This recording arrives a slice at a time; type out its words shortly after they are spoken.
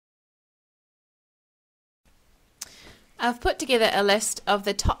I've put together a list of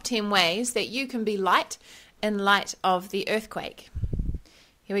the top 10 ways that you can be light in light of the earthquake.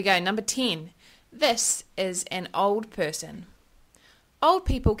 Here we go, number 10. This is an old person. Old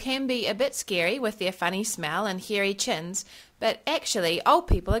people can be a bit scary with their funny smell and hairy chins, but actually old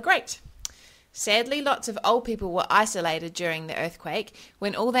people are great. Sadly, lots of old people were isolated during the earthquake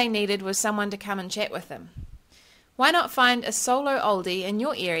when all they needed was someone to come and chat with them. Why not find a solo oldie in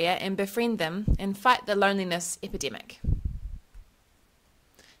your area and befriend them and fight the loneliness epidemic?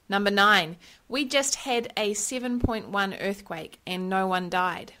 Number 9. We just had a 7.1 earthquake and no one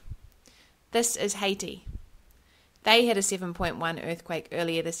died. This is Haiti. They had a 7.1 earthquake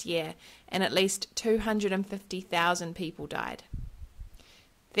earlier this year and at least 250,000 people died.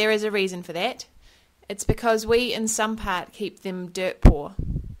 There is a reason for that. It's because we in some part keep them dirt poor.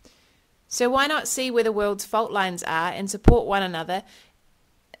 So why not see where the world's fault lines are and support one another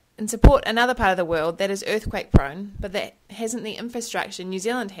and support another part of the world that is earthquake prone but that hasn't the infrastructure New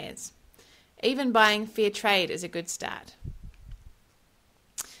Zealand has? Even buying fair trade is a good start.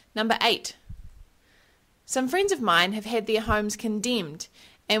 Number 8. Some friends of mine have had their homes condemned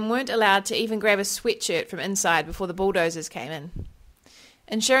and weren't allowed to even grab a sweatshirt from inside before the bulldozers came in.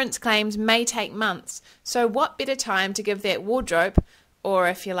 Insurance claims may take months, so what better time to give that wardrobe, or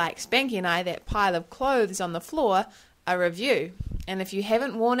if you like Spanky and I, that pile of clothes on the floor, a review. And if you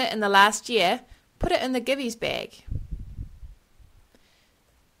haven't worn it in the last year, put it in the givvies bag.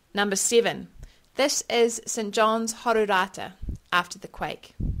 Number 7. This is St. John's Horurata after the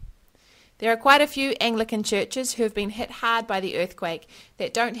quake. There are quite a few Anglican churches who have been hit hard by the earthquake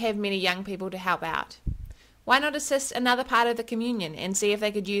that don't have many young people to help out. Why not assist another part of the communion and see if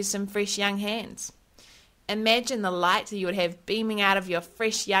they could use some fresh young hands? Imagine the light that you would have beaming out of your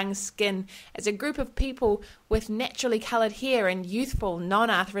fresh young skin as a group of people with naturally coloured hair and youthful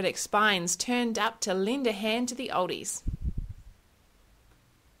non-arthritic spines turned up to lend a hand to the oldies.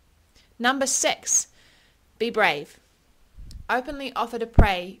 Number 6. Be brave. Openly offer to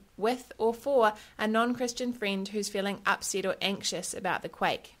pray with or for a non-Christian friend who's feeling upset or anxious about the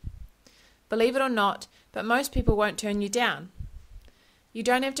quake. Believe it or not, but most people won't turn you down. You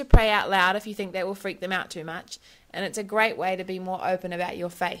don't have to pray out loud if you think that will freak them out too much, and it's a great way to be more open about your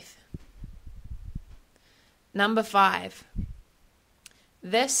faith. Number 5.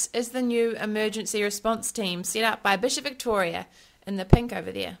 This is the new emergency response team set up by Bishop Victoria in the pink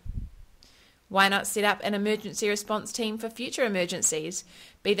over there. Why not set up an emergency response team for future emergencies,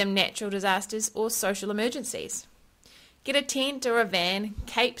 be them natural disasters or social emergencies? Get a tent or a van,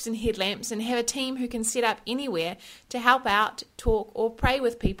 capes and headlamps, and have a team who can set up anywhere to help out, talk or pray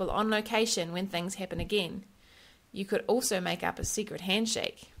with people on location when things happen again. You could also make up a secret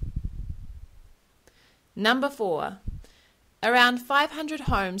handshake. Number 4. Around 500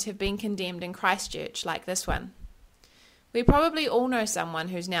 homes have been condemned in Christchurch like this one. We probably all know someone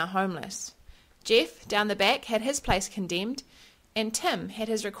who's now homeless. Jeff, down the back, had his place condemned, and Tim had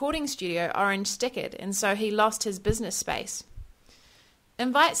his recording studio orange stickered, and so he lost his business space.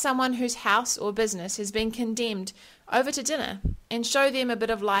 Invite someone whose house or business has been condemned over to dinner and show them a bit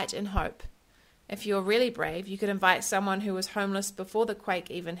of light and hope. If you're really brave, you could invite someone who was homeless before the quake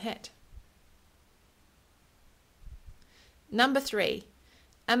even hit. Number 3.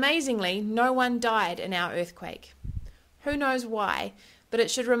 Amazingly, no one died in our earthquake. Who knows why, but it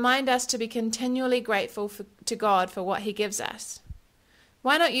should remind us to be continually grateful to God for what He gives us.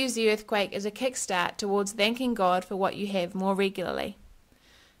 Why not use the earthquake as a kickstart towards thanking God for what you have more regularly?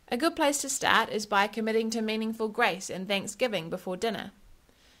 A good place to start is by committing to meaningful grace and thanksgiving before dinner.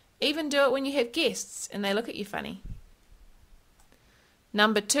 Even do it when you have guests and they look at you funny.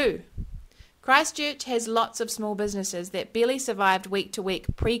 Number 2. Christchurch has lots of small businesses that barely survived week to week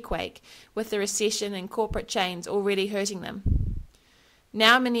pre-quake, with the recession and corporate chains already hurting them.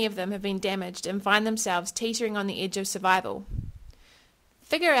 Now many of them have been damaged and find themselves teetering on the edge of survival.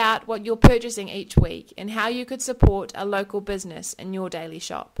 Figure out what you're purchasing each week and how you could support a local business in your daily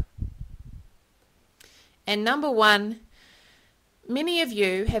shop. And number 1, many of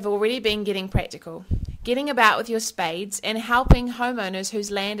you have already been getting practical, getting about with your spades and helping homeowners whose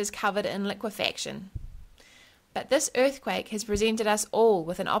land is covered in liquefaction. But this earthquake has presented us all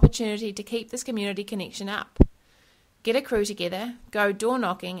with an opportunity to keep this community connection up. Get a crew together, go door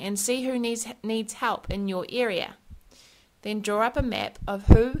knocking and see who needs help in your area. Then draw up a map of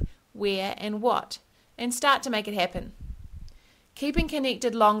who, where and what and start to make it happen. Keeping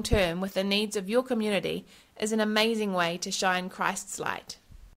connected long term with the needs of your community is an amazing way to shine Christ's light.